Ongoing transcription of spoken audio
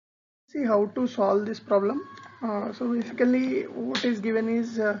See how to solve this problem. So basically what is given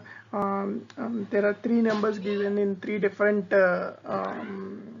is there are three numbers given in three different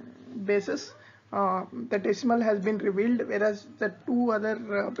bases. The decimal has been revealed, whereas the two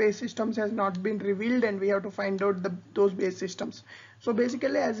other base systems has not been revealed, and we have to find out those base systems. So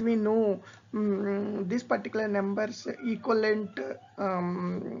basically, as we know, this particular numbers equivalent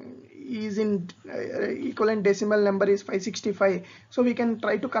is in equivalent decimal number is 565. So we can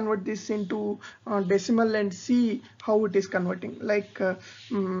try to convert this into decimal and see how it is converting. Like to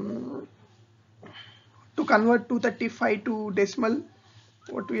convert 235 to decimal,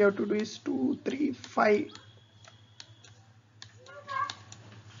 what we have to do is 235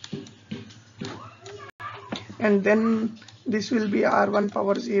 and then this will be r1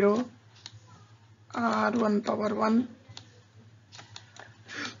 power 0, r1 power 1,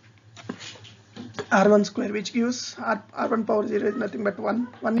 r1 square, which gives r1 power 0 is nothing but 1.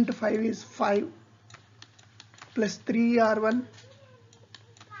 1 into 5 is 5 plus 3r1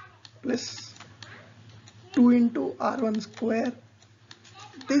 plus 2 into r1 square.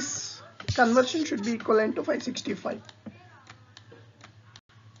 This conversion should be equivalent to 565.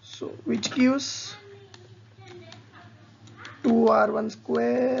 So which gives 2r1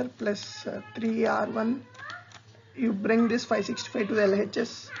 square plus 3r1. You bring this 565 to the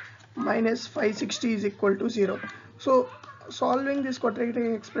LHS, minus 560 is equal to 0. So solving this quadratic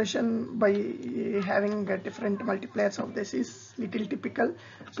expression by having different multipliers of this is little typical.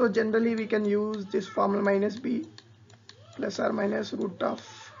 So generally we can use this formula minus b plus or minus root of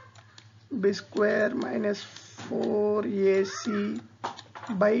b square minus 4ac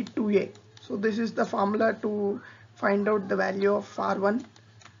by 2a. So this is the formula to find out the value of r1.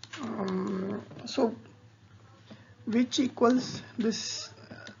 So which equals this,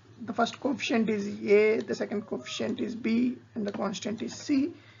 the first coefficient is a, the second coefficient is b, and the constant is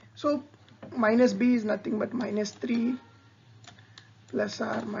c. So minus b is nothing but minus 3 plus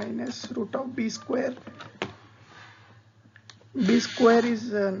or minus root of b square. B square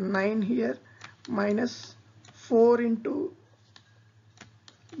is 9 here, minus 4 into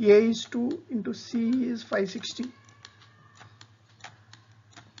a is 2 into c is 560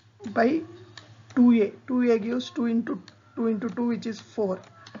 by 2a. 2a gives 2 into 2 which is 4.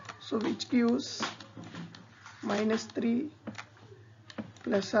 So which gives minus 3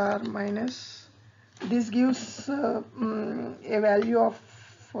 plus or minus, this gives a value of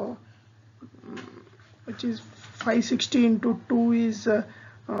which is 560 into 2 is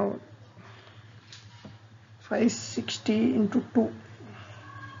 560 into 2,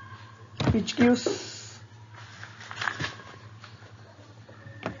 which gives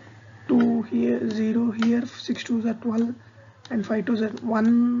 2 here, 0 here, 6 2s are 12 and 5 2s are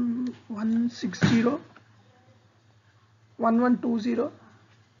 1160, 1120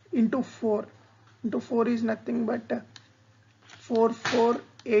 into 4. Into 4 is nothing but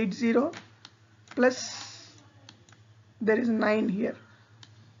 4480 plus there is 9 here,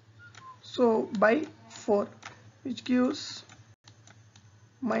 so by 4, which gives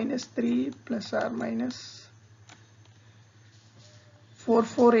minus 3 plus or minus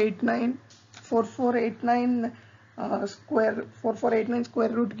 4489. 4489 square, 4489 square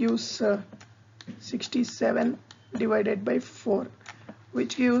root gives 67 divided by 4,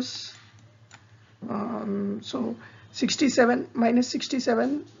 which gives so 67 minus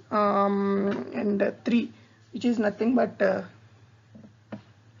 67 and 3, which is nothing but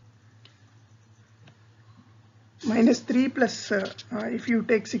minus 3 plus if you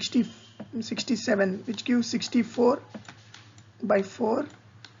take 67, which gives 64 by 4,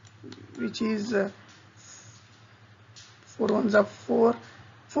 which is 4 ones are 4,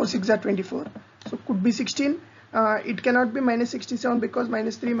 4 6 are 24. So could be 16. It cannot be minus 67 because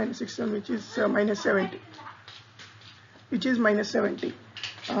minus 3 minus 67, which is minus 70, which is minus 70.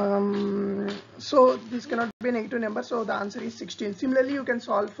 So this cannot be a negative number, so the answer is 16. Similarly, you can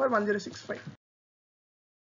solve for 1065.